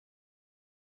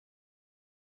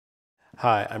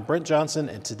Hi, I'm Brent Johnson,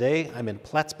 and today I'm in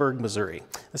Plattsburg, Missouri.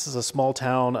 This is a small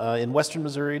town in western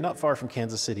Missouri, not far from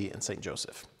Kansas City and St.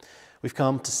 Joseph. We've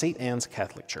come to St. Anne's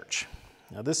Catholic Church.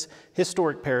 Now, this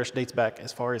historic parish dates back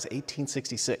as far as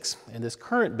 1866, and this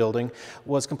current building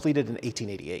was completed in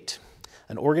 1888.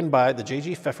 An organ by the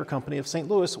J.G. Pfeffer Company of St.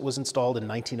 Louis was installed in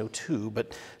 1902,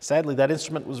 but sadly that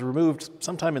instrument was removed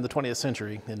sometime in the 20th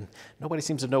century, and nobody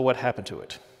seems to know what happened to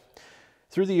it.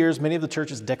 Through the years, many of the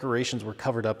church's decorations were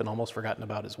covered up and almost forgotten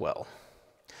about as well.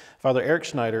 Father Eric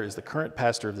Schneider is the current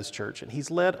pastor of this church, and he's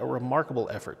led a remarkable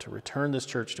effort to return this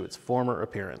church to its former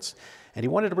appearance, and he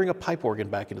wanted to bring a pipe organ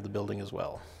back into the building as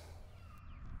well.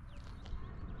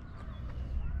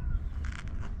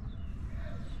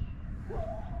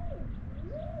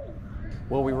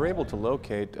 Well, we were able to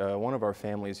locate, one of our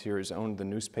families here has owned the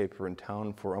newspaper in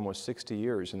town for almost 60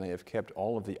 years, and they have kept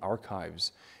all of the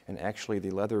archives and actually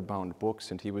the leather-bound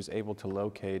books, and he was able to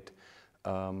locate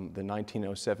the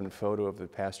 1907 photo of the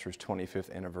pastor's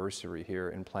 25th anniversary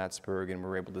here in Plattsburg, and we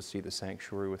were able to see the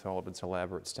sanctuary with all of its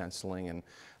elaborate stenciling, and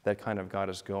that kind of got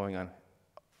us going on,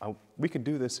 we could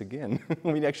do this again.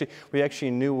 we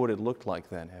actually knew what it looked like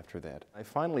then after that. I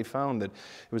finally found that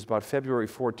it was about February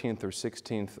 14th or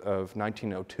 16th of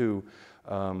 1902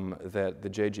 that the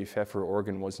J.G. Pfeffer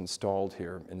organ was installed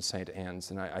here in St. Anne's,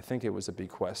 and I think it was a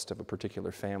bequest of a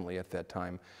particular family at that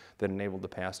time that enabled the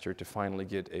pastor to finally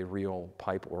get a real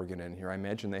pipe organ in here. I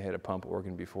imagine they had a pump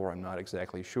organ before, I'm not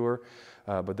exactly sure,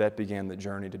 but that began the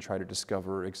journey to try to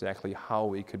discover exactly how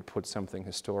we could put something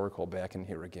historical back in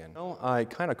here again. Well, I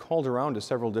kind of called around to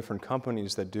several different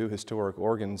companies that do historic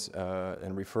organs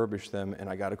and refurbish them, and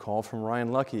I got a call from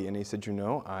Ryan Lucky, and he said, you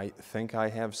know, I think I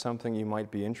have something you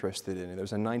might be interested in.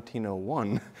 There's a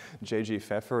 1901 J.G.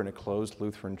 Pfeffer in a closed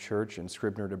Lutheran church in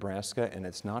Scribner, Nebraska, and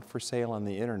it's not for sale on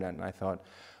the internet. And I thought,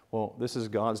 well, this is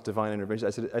God's divine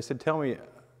intervention. I said, tell me,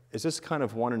 is this kind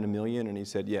of one in a million? And he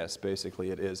said, yes,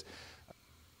 basically it is.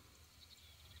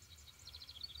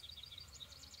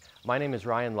 My name is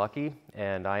Ryan Lucky,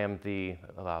 and I am the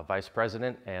Vice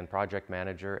President and Project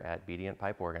Manager at Bedient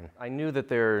Pipe Organ. I knew that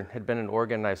there had been an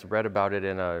organ. I read about it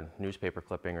in a newspaper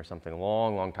clipping or something a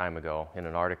long time ago in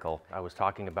an article. I was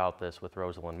talking about this with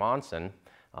Rosalind Monson,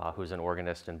 who's an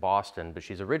organist in Boston, but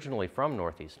she's originally from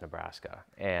Northeast Nebraska.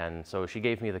 And so she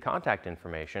gave me the contact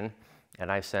information,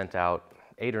 and I sent out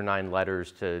 8 or 9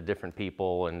 letters to different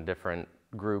people and different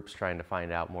groups trying to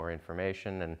find out more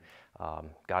information, and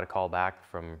got a call back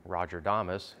from Roger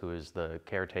Damas, who is the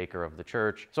caretaker of the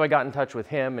church. So I got in touch with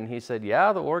him, and he said,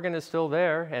 yeah, the organ is still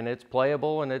there, and it's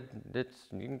playable, and you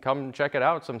can come and check it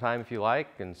out sometime if you like.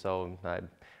 And so I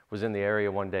was in the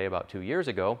area one day about 2 years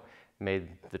ago, made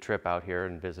the trip out here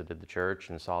and visited the church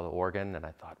and saw the organ, and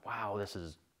I thought, wow, this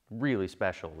is really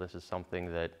special. This is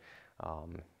something that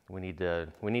we need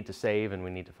to save, and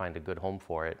we need to find a good home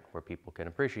for it where people can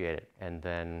appreciate it. And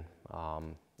then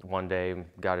one day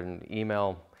got an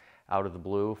email out of the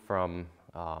blue from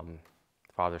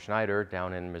Father Schneider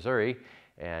down in Missouri,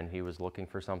 and he was looking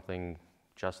for something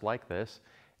just like this,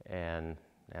 and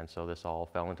so this all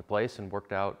fell into place and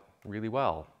worked out really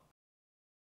well.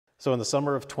 So in the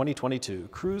summer of 2022,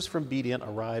 crews from Bedient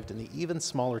arrived in the even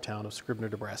smaller town of Scribner,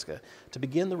 Nebraska, to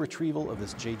begin the retrieval of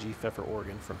this J.G. Pfeffer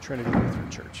organ from Trinity Lutheran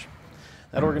Church.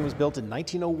 That organ was built in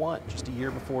 1901, just a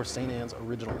year before St. Anne's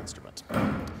original instrument.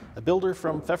 A builder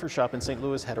from Pfeffer Shop in St.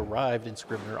 Louis had arrived in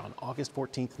Scribner on August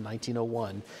 14th,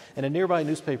 1901, and a nearby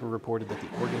newspaper reported that the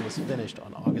organ was finished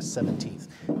on August 17th,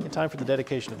 in time for the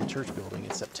dedication of the church building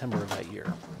in September of that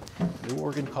year. The new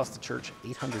organ cost the church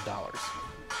 $800.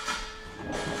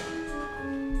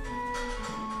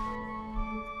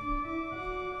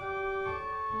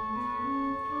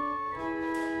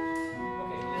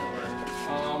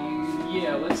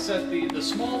 Yeah, let's set the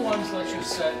small ones, let's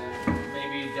just set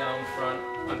maybe down front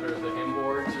under the hymn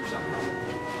boards or something.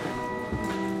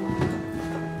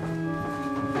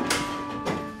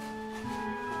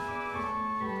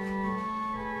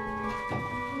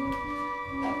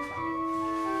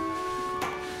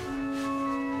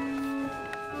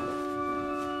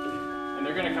 And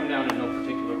they're going to come down in no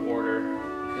particular order,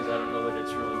 because I don't know that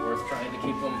it's really worth trying to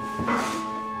keep them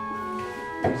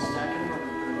stacking them.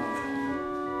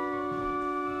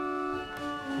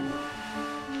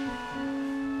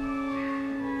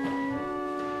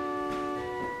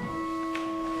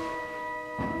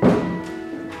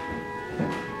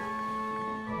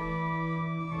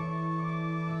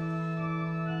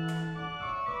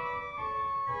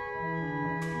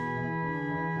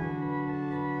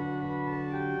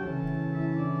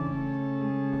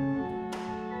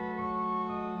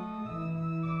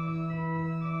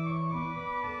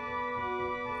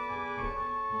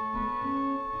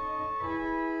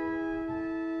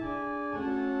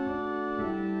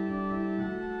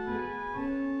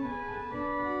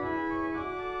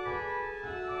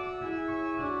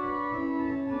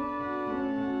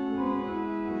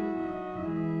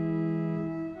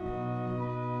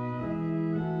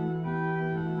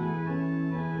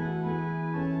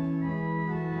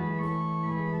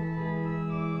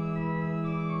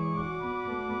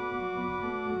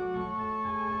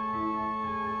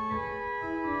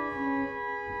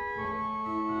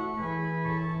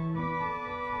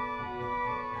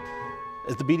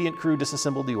 As the Bedient crew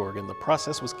disassembled the organ, the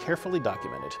process was carefully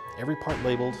documented, every part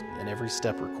labeled and every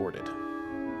step recorded.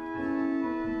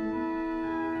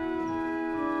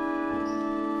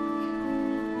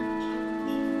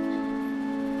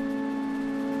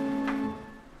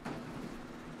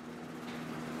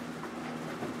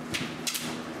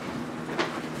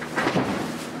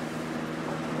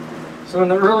 So in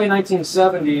the early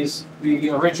 1970s,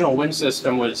 the original wind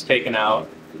system was taken out,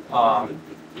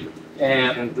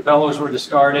 and the bellows were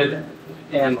discarded,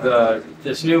 and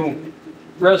this new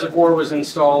reservoir was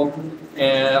installed,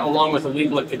 and along with a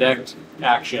Lieblich Gedeckt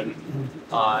action.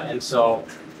 And so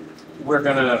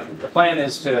the plan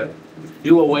is to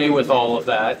do away with all of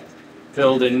that,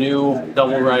 build a new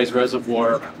double-rise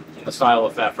reservoir in the style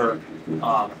of Pfeffer.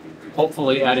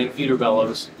 Hopefully adding feeder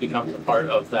bellows becomes a part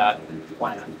of that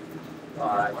plan.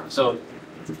 So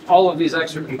all of these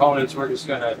extra components we're just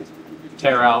going to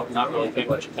tear out and not really pay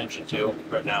much attention to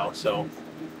right now. So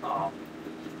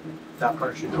that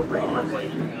part should go pretty quickly.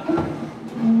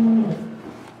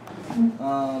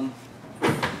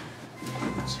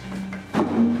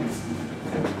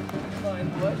 Find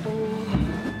what hole.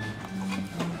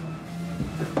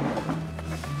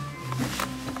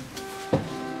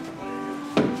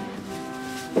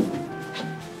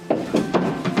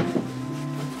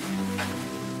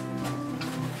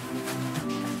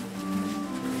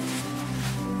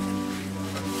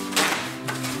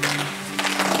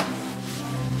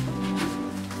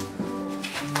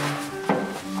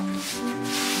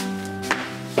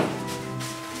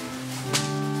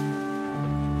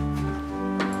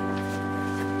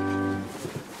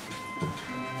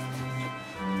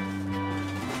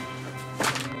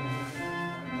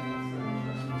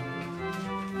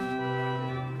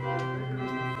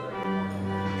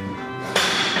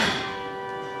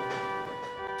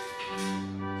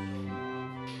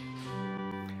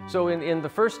 So in the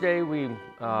first day, we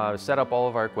set up all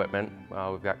of our equipment.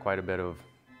 We've got quite a bit of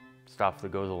stuff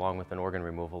that goes along with an organ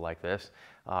removal like this.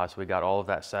 So we got all of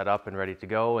that set up and ready to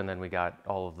go, and then we got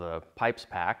all of the pipes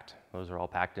packed. Those are all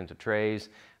packed into trays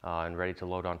and ready to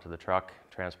load onto the truck,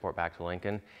 transport back to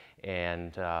Lincoln.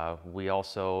 And we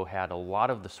also had a lot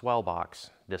of the swell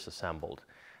box disassembled.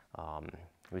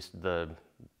 The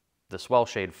swell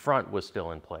shade front was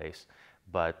still in place,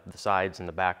 but the sides and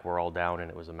the back were all down, and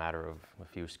it was a matter of a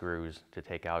few screws to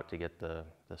take out to get the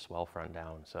swell front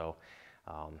down. So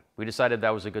we decided that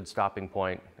was a good stopping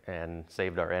point and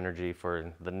saved our energy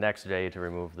for the next day to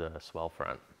remove the swell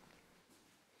front.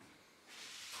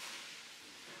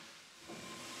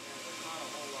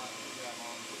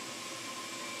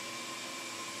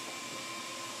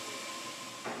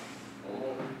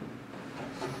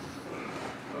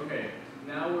 Okay,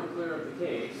 now we're clear of the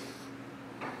case.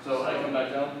 So I come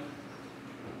back down?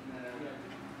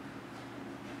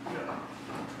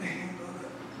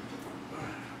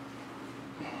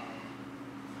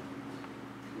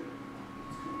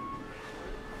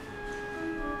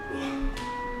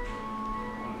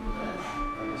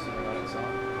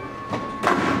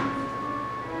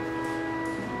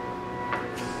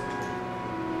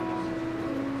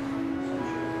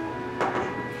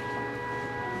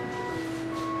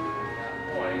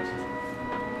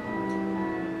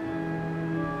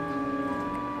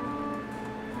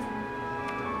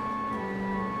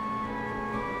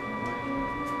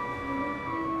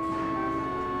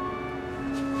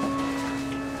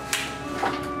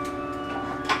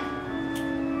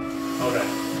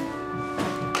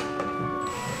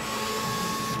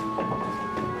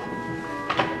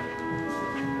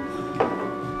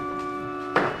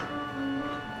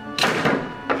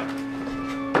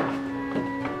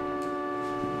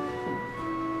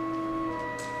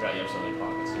 Yeah, you have so many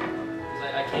pockets.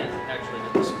 I can't actually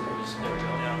get the screws. There we go.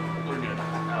 Yeah, we're good.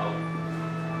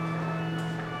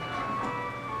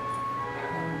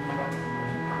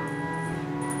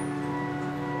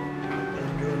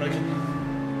 Good, I can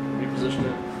reposition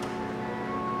it.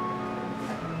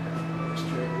 Let's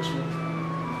check this one.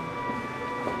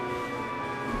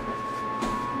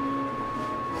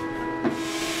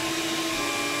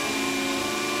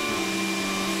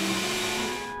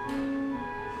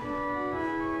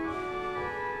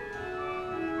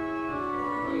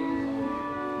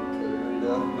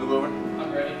 Move over.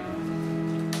 I'm ready.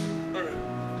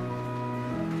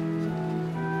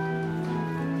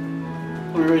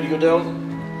 Are we ready to go down?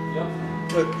 Yep.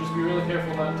 Good. Just be really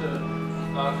careful not to,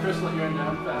 Chris, let your end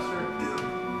down faster. Yeah.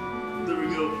 There we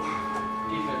go.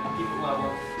 Keep it level.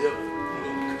 Yep.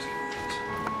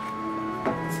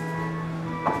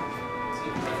 See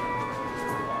if I-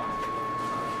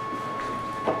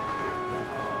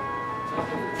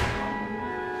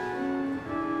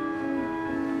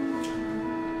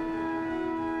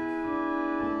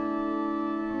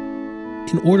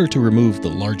 In order to remove the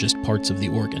largest parts of the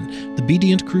organ, the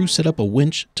Bedient crew set up a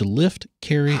winch to lift,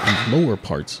 carry, and lower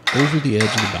parts over the edge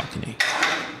of the balcony.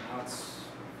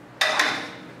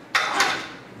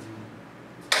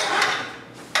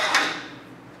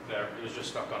 There, it was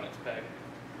just stuck on its peg.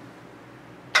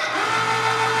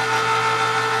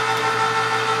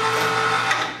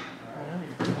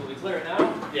 Will we clear it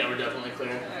now? Yeah, we're definitely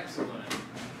clear. Excellent.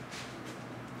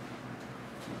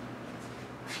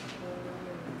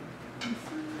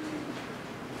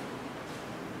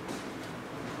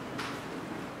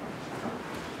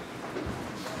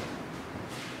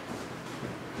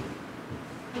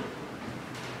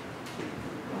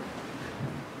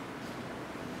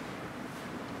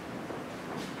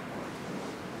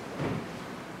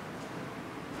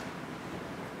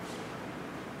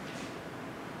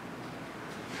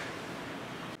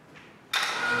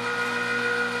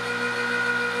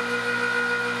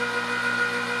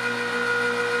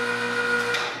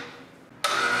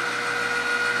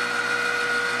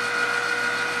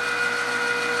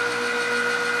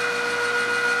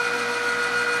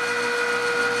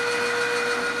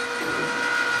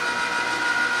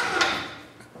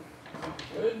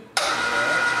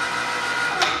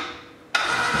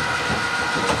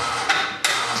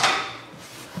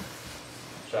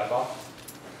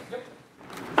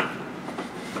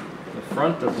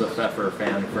 Front of the Pfeffer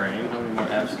fan frame. How many more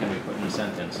F's can we put in the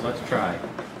sentence? Let's try.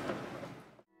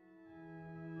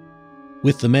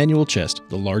 With the manual chest,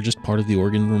 the largest part of the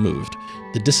organ removed,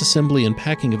 the disassembly and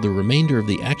packing of the remainder of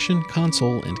the action,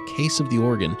 console, and case of the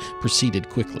organ proceeded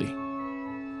quickly.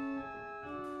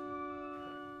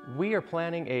 We are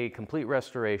planning a complete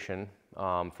restoration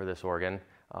for this organ,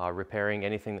 repairing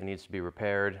anything that needs to be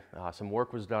repaired. Some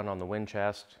work was done on the wind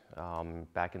chest.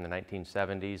 Back in the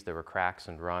 1970s, there were cracks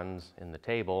and runs in the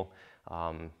table.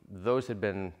 Those had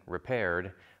been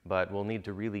repaired, but we'll need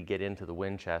to really get into the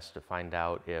wind chest to find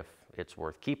out if it's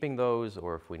worth keeping those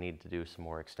or if we need to do some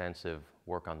more extensive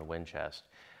work on the wind chest.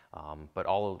 But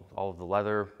all of the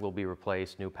leather will be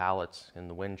replaced, new pallets in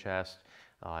the wind chest,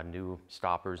 new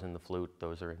stoppers in the flute.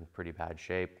 Those are in pretty bad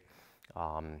shape.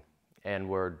 And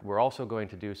we're also going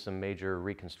to do some major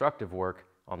reconstructive work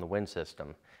on the wind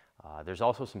system. There's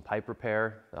also some pipe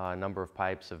repair. A number of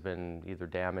pipes have been either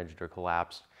damaged or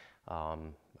collapsed.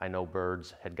 I know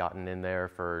birds had gotten in there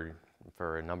for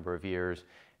a number of years,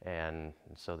 and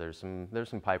so there's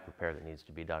some pipe repair that needs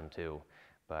to be done too.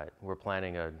 But we're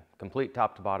planning a complete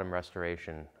top to bottom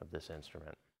restoration of this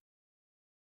instrument.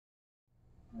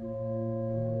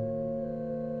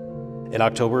 In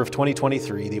October of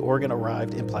 2023, the organ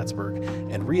arrived in Plattsburg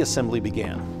and reassembly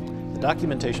began. The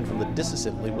documentation from the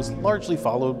disassembly was largely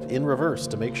followed in reverse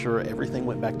to make sure everything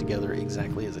went back together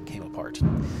exactly as it came apart.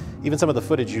 Even some of the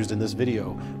footage used in this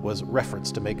video was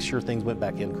referenced to make sure things went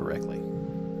back in correctly.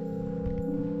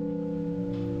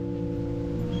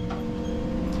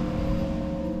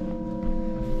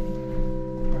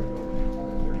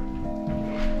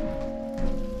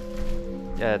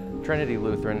 At Trinity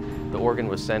Lutheran, the organ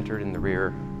was centered in the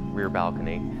rear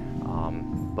balcony,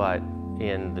 but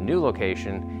in the new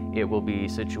location, it will be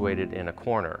situated in a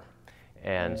corner.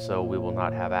 And so we will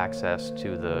not have access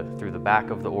to through the back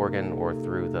of the organ or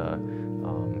through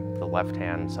the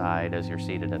left-hand side as you're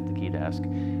seated at the key desk.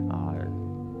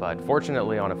 But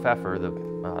fortunately on a Pfeffer,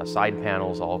 the side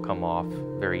panels all come off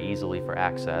very easily for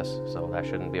access, so that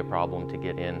shouldn't be a problem to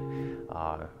get in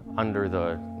under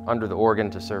the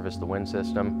organ to service the wind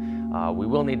system. We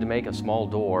will need to make a small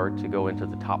door to go into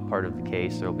the top part of the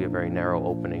case. There will be a very narrow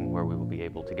opening where we will be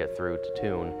able to get through to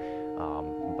tune,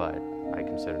 but I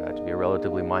consider that to be a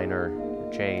relatively minor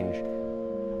change.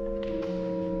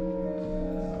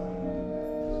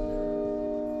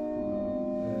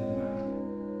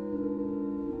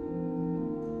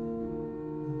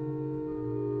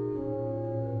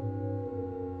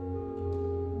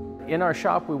 In our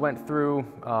shop, we went through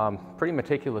pretty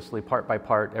meticulously, part by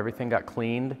part. Everything got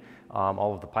cleaned.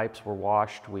 All of the pipes were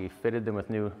washed. We fitted them with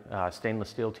new stainless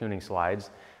steel tuning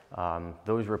slides.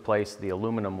 Those replaced the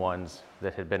aluminum ones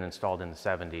that had been installed in the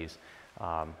 70s.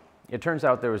 It turns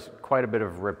out there was quite a bit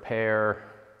of repair,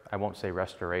 I won't say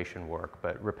restoration work,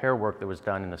 but repair work that was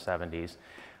done in the 70s.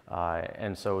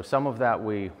 And so some of that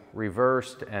we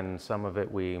reversed and some of it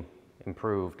we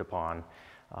improved upon.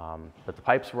 But the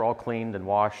pipes were all cleaned and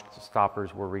washed. The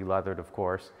stoppers were re-leathered, of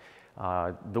course.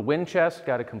 The wind chest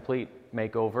got a complete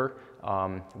makeover.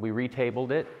 We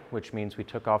retabled it, which means we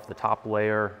took off the top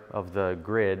layer of the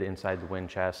grid inside the wind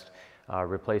chest,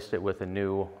 replaced it with a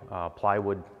new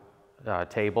plywood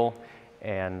table.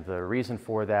 And the reason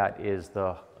for that is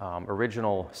the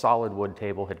original solid wood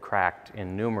table had cracked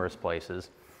in numerous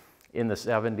places. In the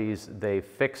 70s, they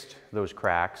fixed those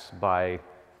cracks by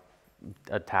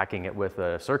attacking it with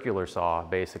a circular saw,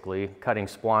 basically, cutting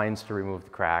splines to remove the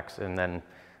cracks, and then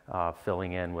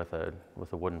filling in with a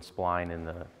wooden spline in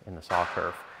the saw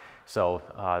kerf. So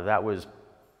that was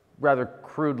rather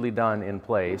crudely done in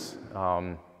place,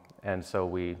 and so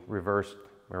we reversed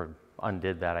or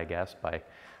undid that, I guess, by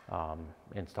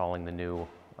installing the new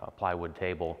plywood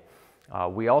table.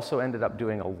 We also ended up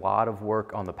doing a lot of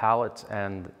work on the pallets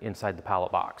and inside the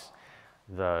pallet box.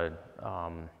 The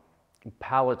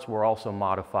pallets were also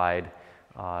modified.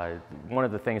 One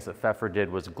of the things that Pfeffer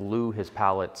did was glue his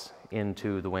pallets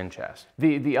into the wind chest.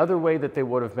 The other way that they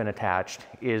would have been attached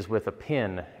is with a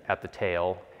pin at the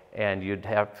tail, and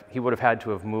he would have had to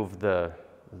have moved the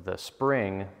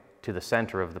spring to the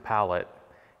center of the pallet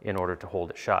in order to hold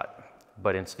it shut.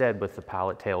 But instead, with the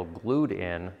pallet tail glued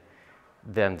in,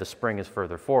 then the spring is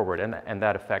further forward, and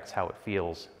that affects how it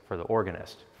feels for the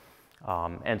organist.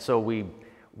 And so we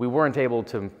weren't able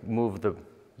to move the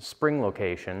spring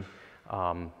location,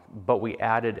 but we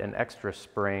added an extra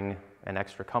spring, an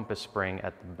extra compass spring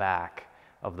at the back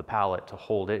of the pallet to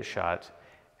hold it shut,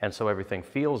 and so everything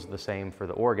feels the same for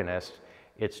the organist.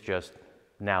 It's just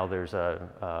now there's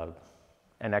an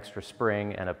extra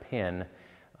spring and a pin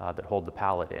that hold the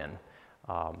pallet in.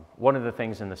 One of the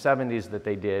things in the 70s that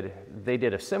they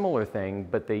did a similar thing,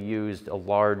 but they used a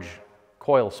large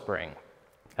coil spring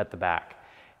at the back.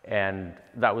 And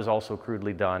that was also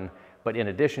crudely done. But in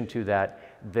addition to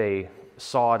that, they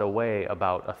sawed away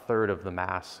about a third of the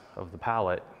mass of the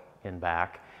pallet in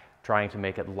back, trying to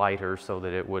make it lighter so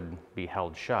that it would be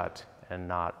held shut and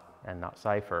not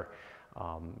cipher.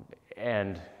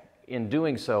 And in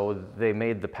doing so, they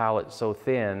made the pallet so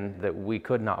thin that we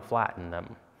could not flatten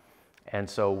them. And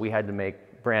so we had to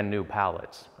make brand new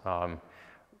pallets,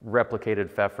 replicated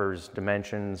Pfeffer's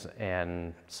dimensions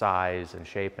and size and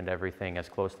shape and everything as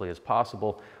closely as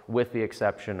possible, with the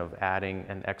exception of adding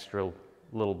an extra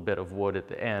little bit of wood at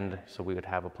the end so we would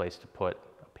have a place to put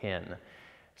a pin.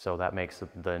 So that makes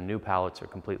the new pallets are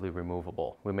completely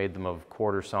removable. We made them of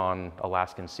quarter sawn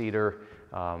Alaskan cedar,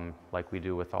 like we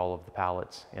do with all of the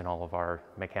pallets in all of our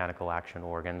mechanical action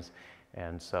organs.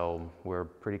 And so we're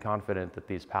pretty confident that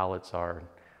these pallets are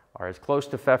as close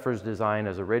to Pfeffer's design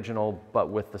as original, but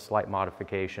with the slight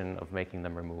modification of making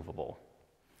them removable.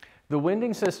 The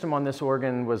winding system on this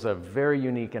organ was a very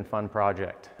unique and fun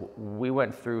project. We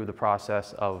went through the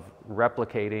process of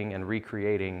replicating and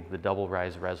recreating the double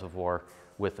rise reservoir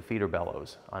with the feeder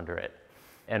bellows under it.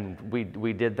 And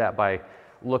we did that by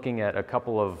looking at a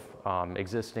couple of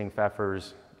existing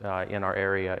Pfeffers in our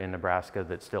area in Nebraska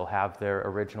that still have their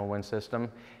original wind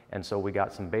system. And so we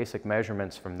got some basic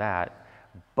measurements from that,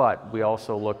 but we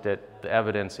also looked at the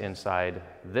evidence inside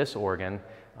this organ,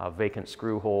 vacant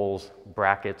screw holes,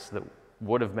 brackets that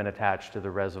would have been attached to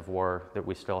the reservoir that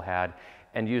we still had.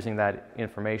 And using that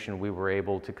information, we were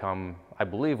able to come, I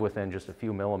believe, within just a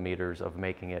few millimeters of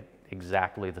making it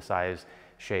exactly the size,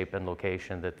 shape, and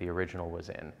location that the original was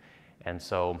in. And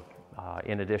so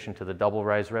in addition to the double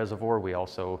rise reservoir, we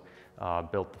also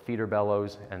built the feeder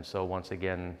bellows, and so once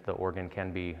again the organ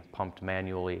can be pumped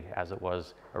manually as it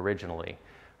was originally.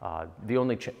 The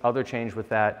only other change with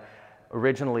that,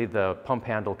 originally the pump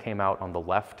handle came out on the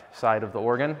left side of the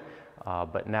organ,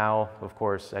 but now, of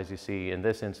course, as you see in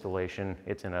this installation,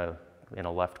 it's in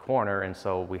a left corner, and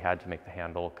so we had to make the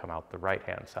handle come out the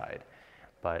right-hand side.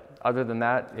 But other than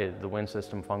that, the wind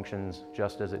system functions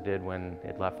just as it did when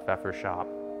it left Pfeffer's shop.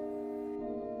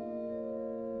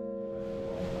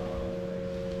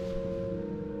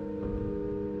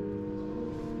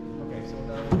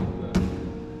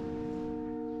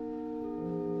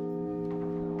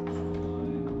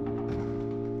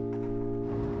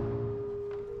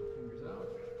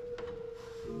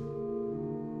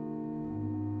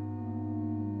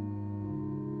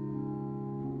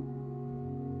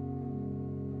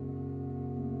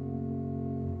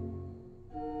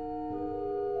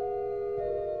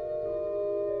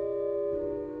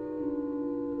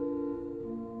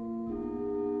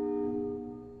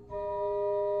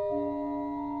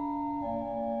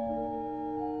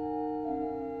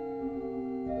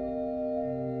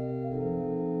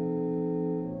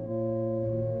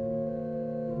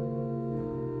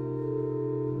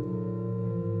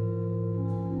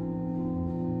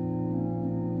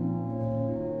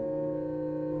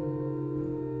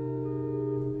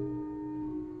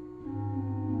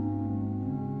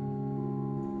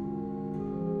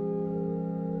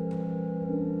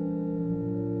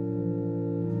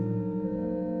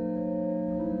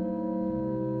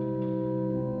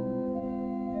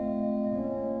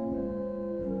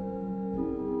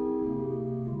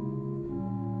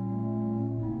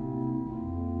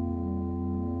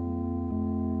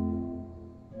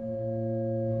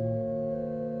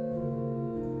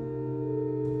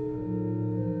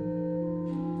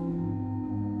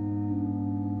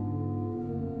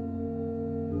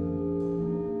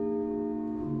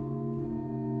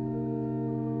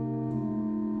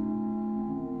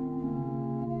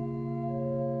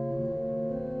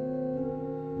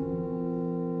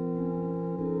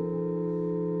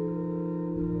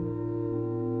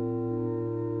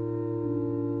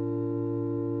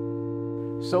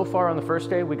 So far on the first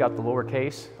day, we got the lower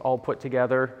case all put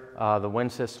together. The wind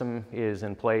system is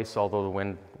in place, although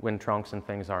the wind trunks and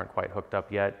things aren't quite hooked up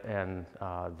yet, and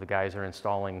the guys are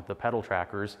installing the pedal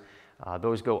trackers.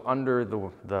 Those go under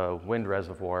the wind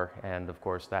reservoir, and of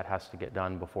course that has to get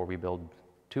done before we build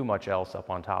too much else up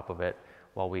on top of it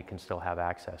while we can still have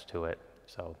access to it.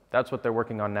 So that's what they're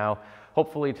working on now.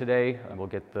 Hopefully today we'll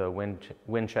get the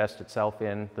wind chest itself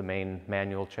in, the main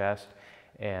manual chest,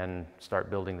 and start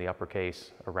building the upper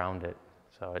case around it.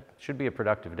 So it should be a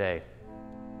productive day.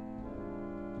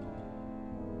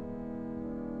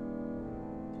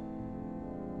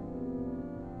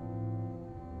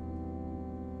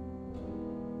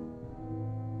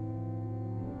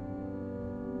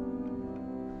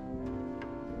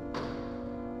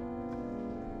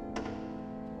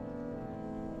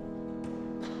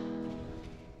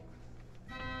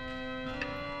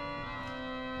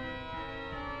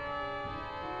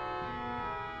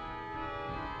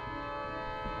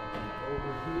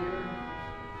 Over here.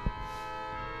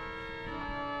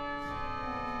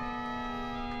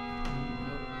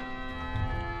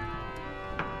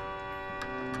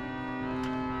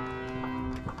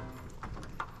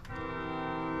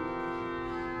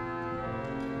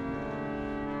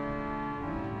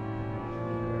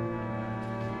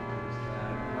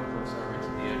 How close are we to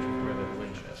the edge of where the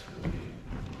wind chest will be?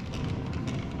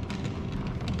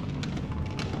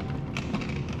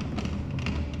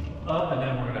 Up, and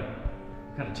then we're gonna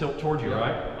kind of tilt towards you,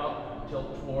 right? Up,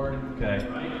 tilt toward. Okay.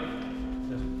 Right.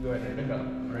 Just go ahead and pick up.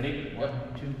 Ready? 1,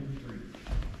 2, 3.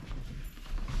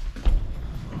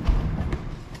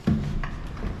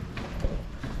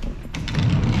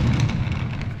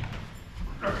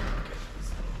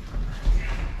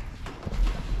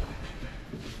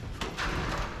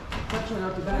 It's actually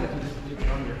not too bad if you just leave it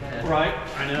on your head. Right,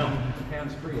 I know.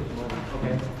 Hands free at the moment.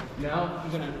 Okay. Now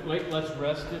I'm gonna let's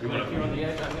rest it right here on the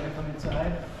edge. I'm gonna come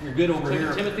inside. You're good over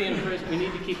here. Timothy and Chris, we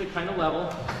need to keep it kind of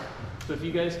level. So if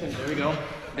you guys can, there we go.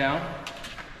 Down,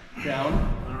 down,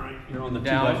 All right, you're on the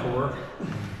Down. 2x4.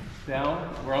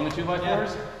 down. We're on the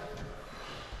 2x4s.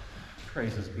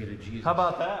 Praise be to Jesus. How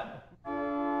about that?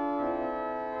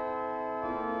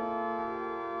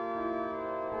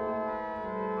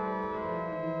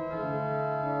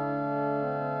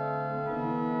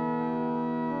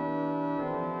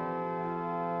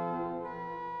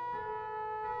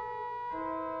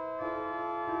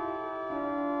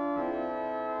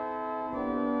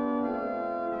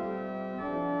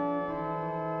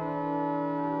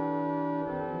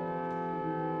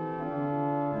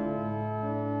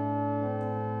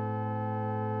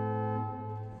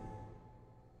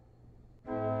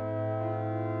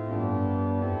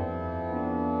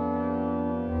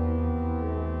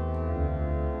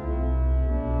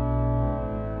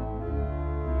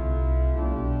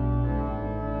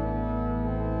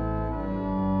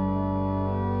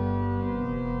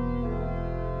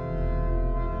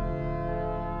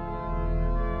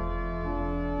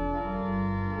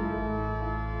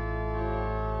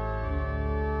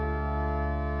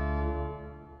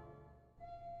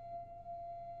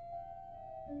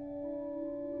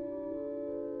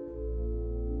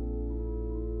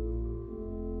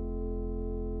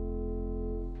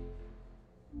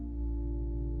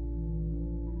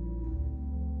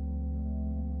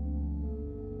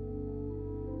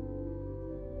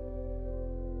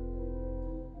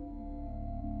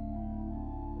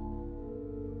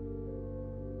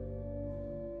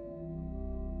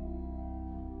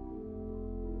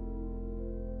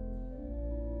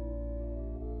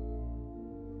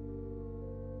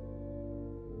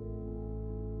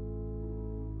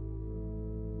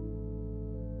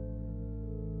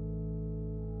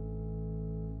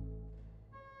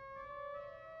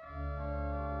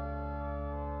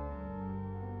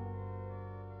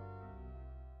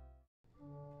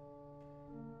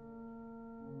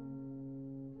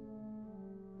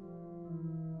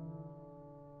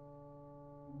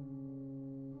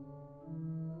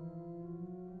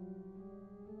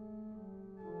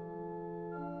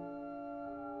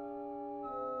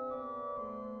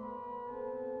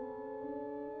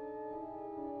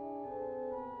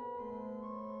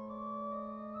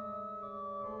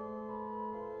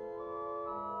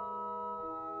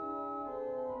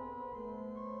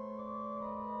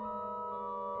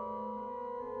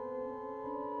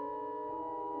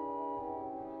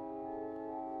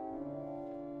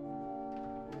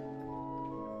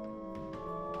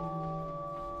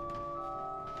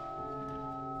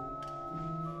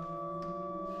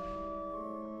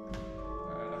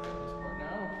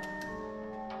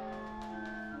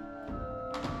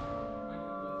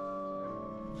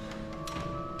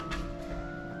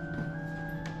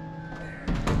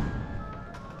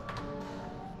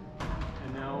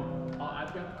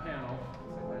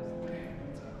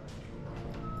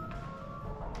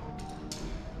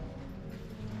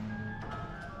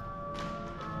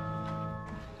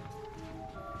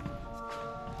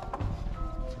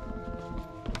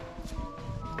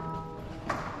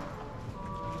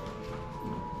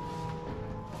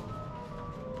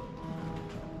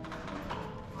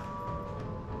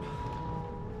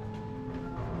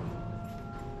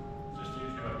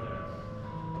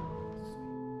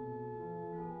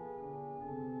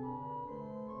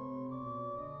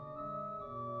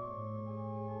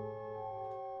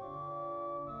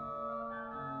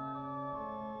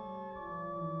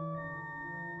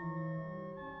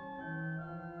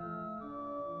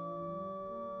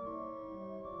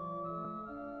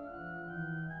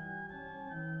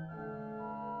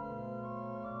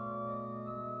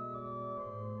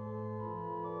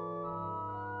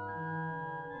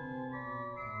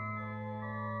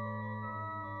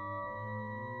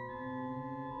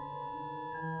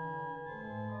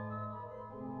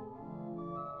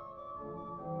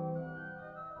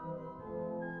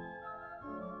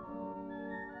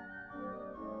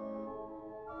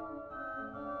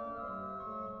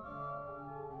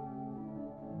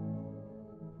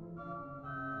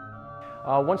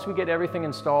 Once we get everything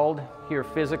installed here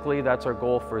physically, that's our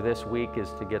goal for this week,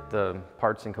 is to get the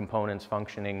parts and components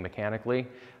functioning mechanically.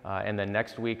 And then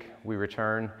next week we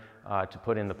return to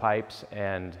put in the pipes.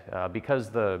 And because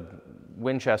the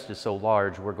wind chest is so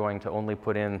large, we're going to only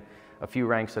put in a few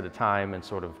ranks at a time and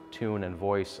sort of tune and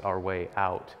voice our way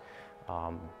out.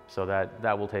 So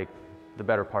that will take the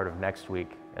better part of next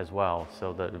week as well.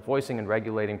 So the voicing and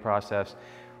regulating process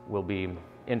will be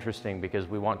interesting because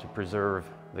we want to preserve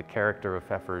the character of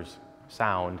Pfeffer's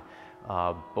sound,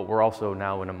 but we're also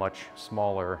now in a much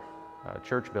smaller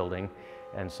church building,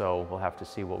 and so we'll have to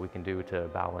see what we can do to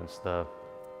balance the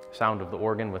sound of the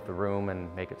organ with the room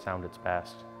and make it sound its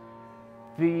best.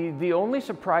 The only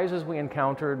surprises we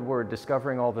encountered were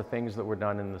discovering all the things that were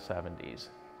done in the 70s.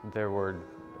 There were,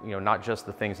 not just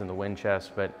the things in the wind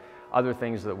chest, but other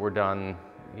things that were done,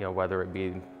 whether it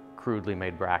be crudely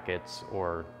made brackets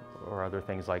or other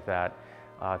things like that,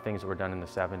 things that were done in the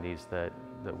 70s that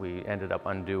we ended up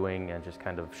undoing and just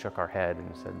kind of shook our head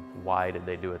and said, why did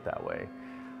they do it that way?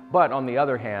 But on the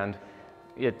other hand,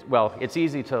 it's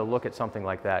easy to look at something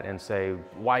like that and say,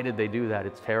 why did they do that?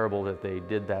 It's terrible that they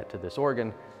did that to this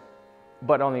organ.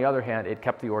 But on the other hand, it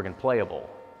kept the organ playable.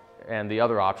 And the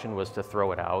other option was to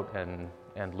throw it out and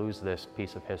lose this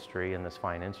piece of history and this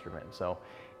fine instrument. So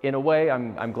in a way,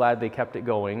 I'm glad they kept it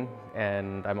going,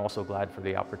 and I'm also glad for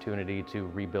the opportunity to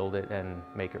rebuild it and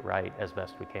make it right as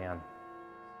best we can.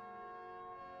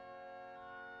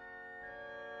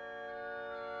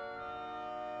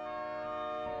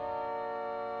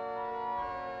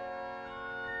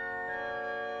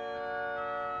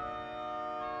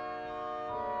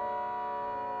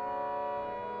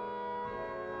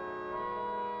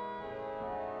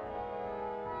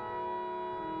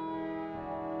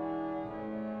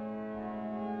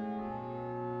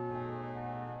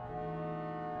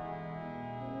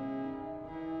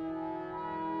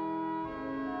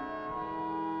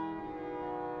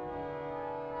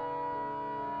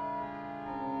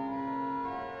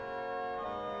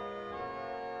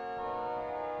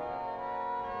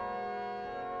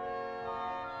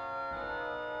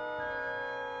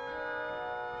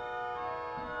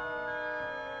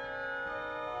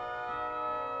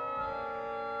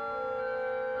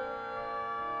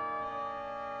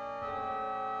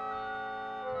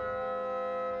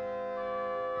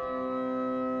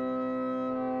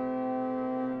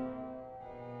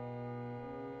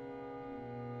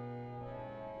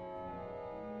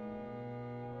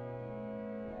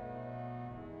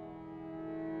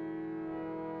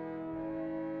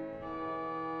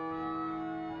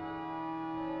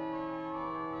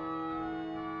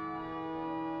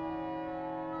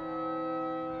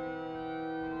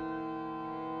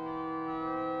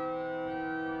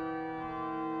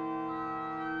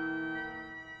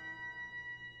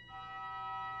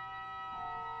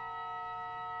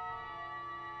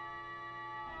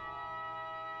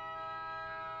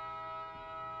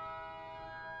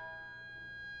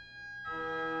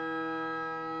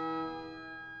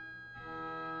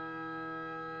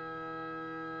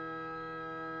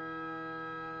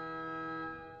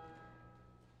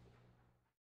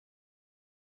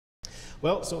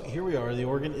 Well, so here we are. The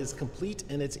organ is complete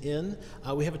and it's in.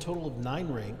 We have a total of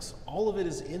 9 ranks. All of it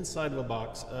is inside of a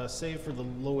box, save for the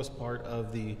lowest part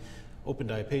of the open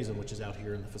diapason, which is out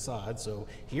here in the facade. So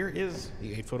here is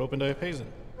the 8-foot open diapason.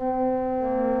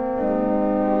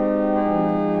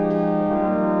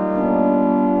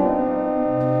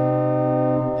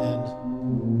 And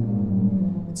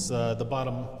it's the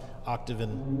bottom octave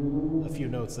and a few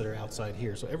notes that are outside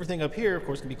here. So everything up here, of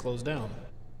course, can be closed down.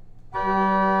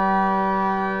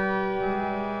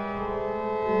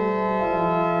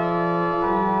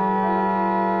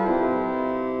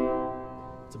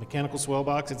 Mechanical swell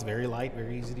box. It's very light,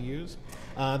 very easy to use.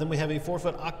 Then we have a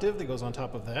 4-foot octave that goes on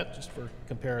top of that, just for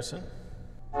comparison.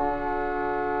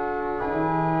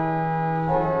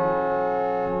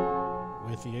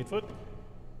 With the 8-foot.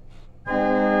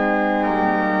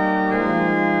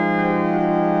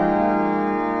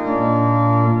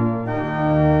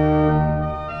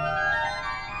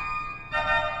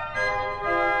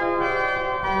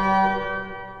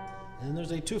 And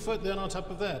there's a 2-foot then on top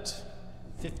of that.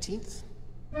 15th.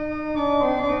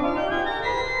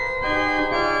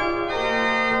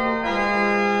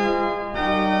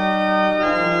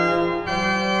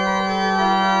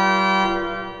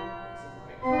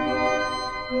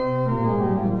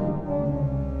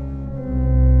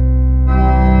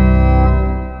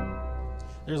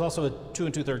 There's also a 2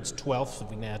 2/3 12th that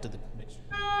we can add to the mixture.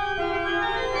 A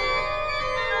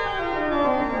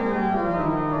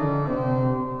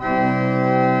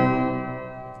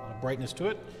lot of brightness to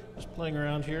it. Just playing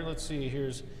around here. Let's see.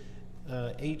 Here's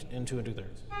 8 and 2 2/3.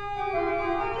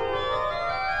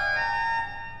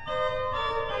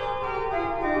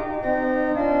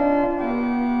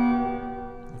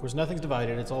 Of course, nothing's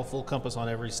divided. It's all full compass on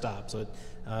every stop, so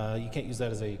you can't use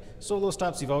that as a solo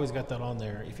stop. So you've always got that on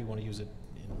there if you want to use it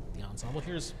in the ensemble.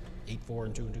 Here's 8/4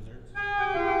 and 2 2/3.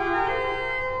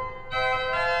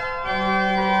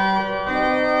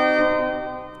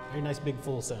 Very nice big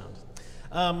full sound.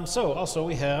 So also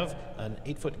we have an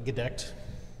 8-foot gedeckt.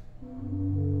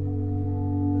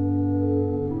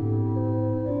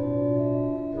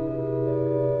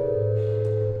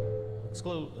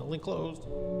 Link closed.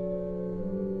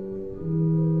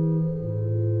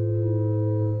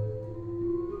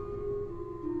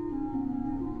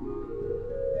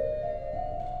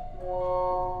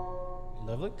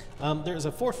 Lovely. There's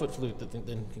a 4-foot flute that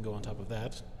then can go on top of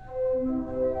that.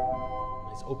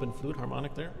 Nice open flute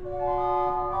harmonic there.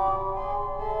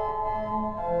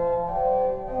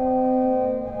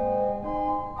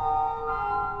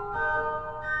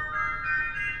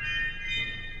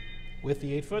 With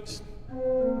the 8-foot.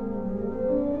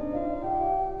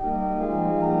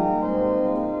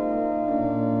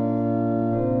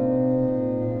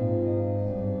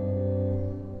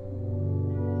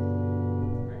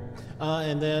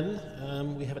 And then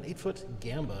we have an 8-foot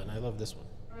gamba, and I love this one.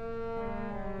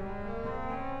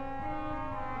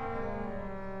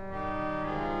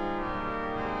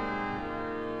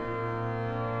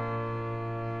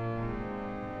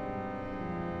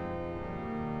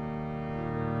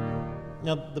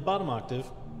 Now, the bottom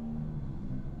octave,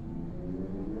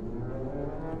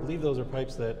 I believe those are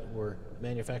pipes that were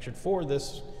manufactured for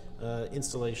this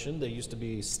installation. They used to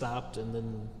be stopped and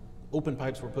then open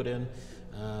pipes were put in.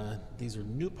 These are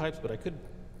new pipes, but I could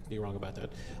be wrong about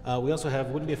that. We also have,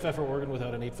 wouldn't be a Pfeffer organ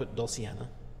without an 8-foot dulciana.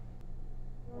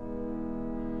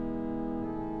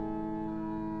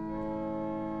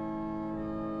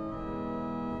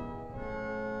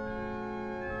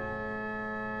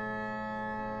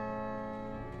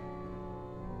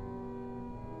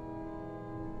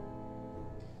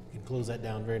 You can close that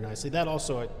down very nicely. That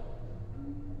also, I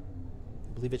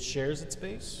believe it shares its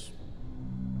base.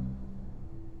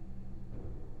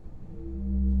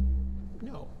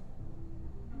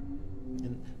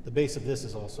 The base of this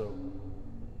is also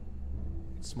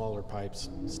smaller pipes,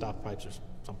 stop pipes or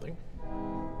something.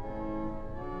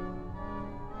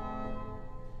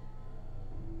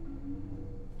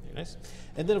 Very nice.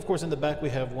 And then, of course, in the back we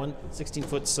have one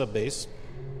 16-foot sub bass.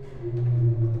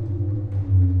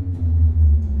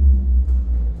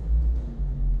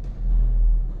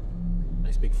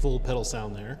 Nice big full pedal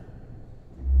sound there.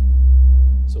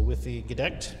 So with the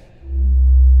gedeckt.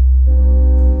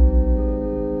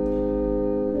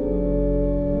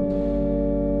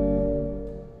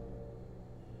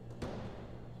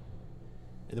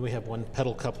 And then we have one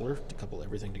pedal coupler to couple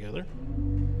everything together.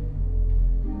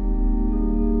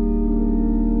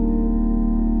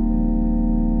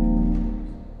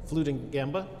 Flute and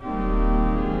gamba.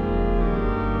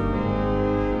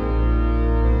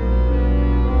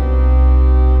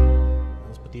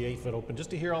 Let's put the 8-foot open just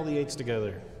to hear all the 8s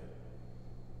together.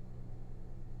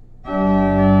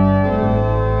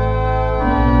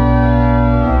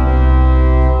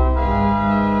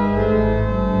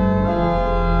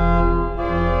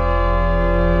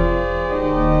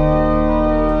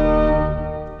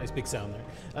 Big sound there.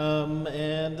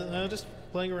 And just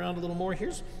playing around a little more.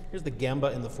 Here's the gamba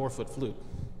and the 4-foot flute.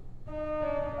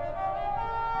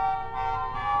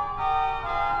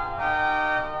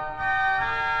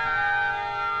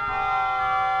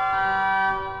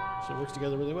 So it works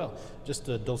together really well. Just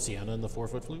a dulciana and the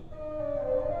 4-foot flute.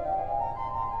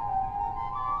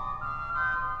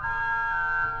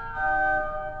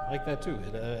 I like that too.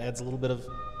 It adds a little bit of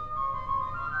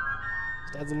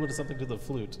something to the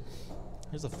flute.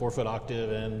 Here's a 4-foot octave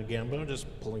and gamba, just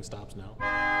pulling stops now.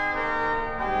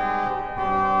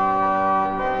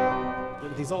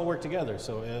 These all work together,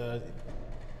 so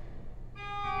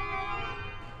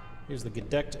here's the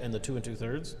gedeckt and the 2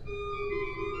 2/3.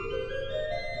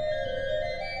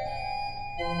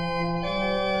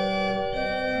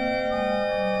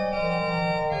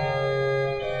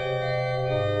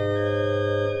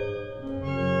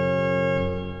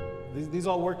 These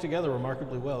all work together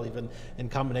remarkably well, even in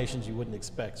combinations you wouldn't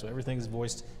expect. So everything's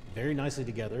voiced very nicely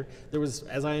together. There was,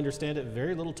 as I understand it,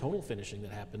 very little tonal finishing that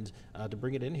happened to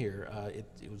bring it in here.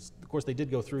 It was, of course, they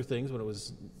did go through things when it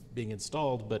was being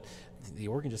installed, but the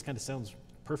organ just kind of sounds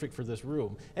perfect for this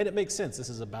room. And it makes sense. This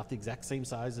is about the exact same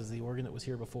size as the organ that was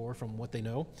here before from what they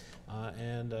know,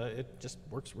 and it just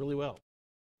works really well.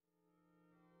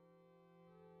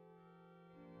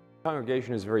 The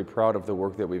congregation is very proud of the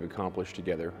work that we've accomplished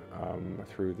together.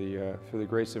 Through the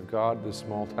grace of God, this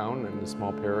small town and this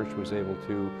small parish was able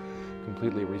to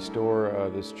completely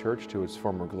restore this church to its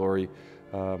former glory.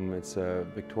 It's a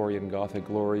Victorian Gothic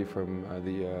glory from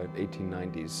the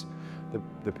 1890s.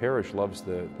 The parish loves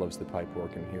the pipe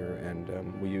organ here,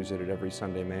 and we use it at every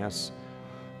Sunday Mass.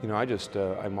 You know,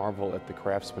 I marvel at the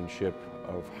craftsmanship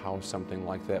of how something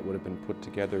like that would have been put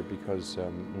together, because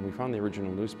when we found the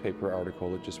original newspaper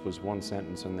article, it just was one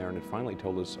sentence in there, and it finally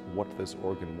told us what this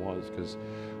organ was, because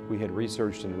we had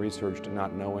researched and researched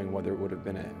not knowing whether it would have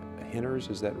been a Hinner's,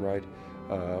 is that right,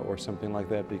 or something like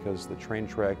that, because the train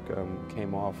track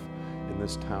came off in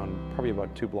this town probably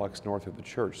about 2 blocks north of the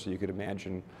church, so you could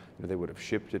imagine they would have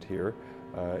shipped it here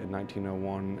in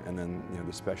 1901, and then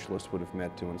the specialist would have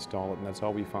met to install it, and that's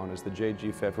all we found is the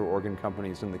J.G. Pfeffer Organ Company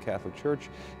is in the Catholic Church.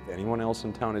 If anyone else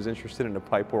in town is interested in a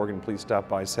pipe organ, please stop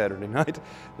by Saturday night.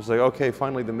 It's like, okay,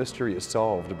 finally the mystery is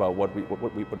solved about what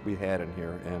we had in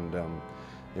here, and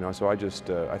so I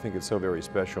think it's so very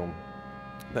special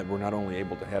that we're not only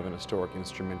able to have an historic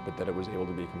instrument, but that it was able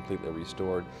to be completely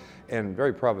restored. And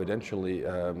very providentially,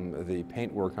 the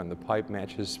paintwork on the pipe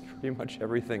matches pretty much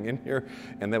everything in here,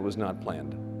 and that was not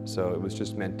planned. So it was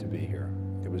just meant to be here.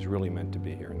 It was really meant to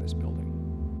be here in this building.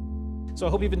 So I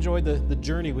hope you've enjoyed the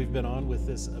journey we've been on with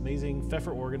this amazing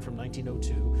Pfeffer organ from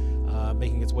 1902,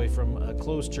 making its way from a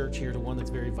closed church here to one that's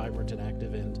very vibrant and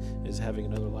active and is having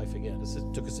another life again.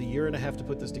 It took us a year and a half to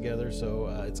put this together, so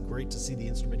it's great to see the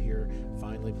instrument here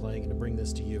finally playing and to bring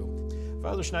this to you.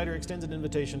 Father Schneider extends an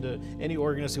invitation to any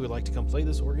organist who would like to come play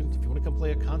this organ. If you want to come play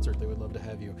a concert, they would love to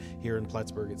have you here in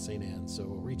Plattsburg at St. Anne's. So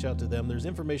reach out to them. There's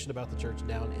information about the church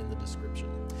down in the description.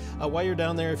 While you're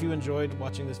down there, if you enjoyed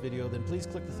watching this video, then please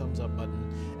click the thumbs up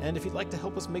button. And if you'd like to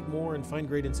help us make more and find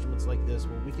great instruments like this,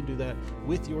 well, we can do that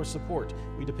with your support.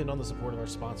 We depend on the support of our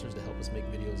sponsors to help us make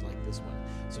videos like this one.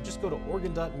 So just go to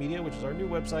organ.media, which is our new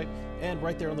website, and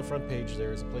right there on the front page,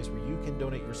 there is a place where you can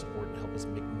donate your support and help us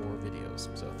make more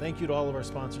videos. So thank you to all of our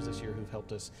sponsors this year who've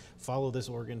helped us follow this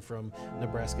organ from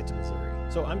Nebraska to Missouri.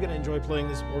 So I'm going to enjoy playing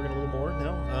this organ a little more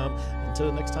now.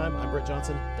 Until next time, I'm Brett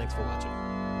Johnson. Thanks for watching.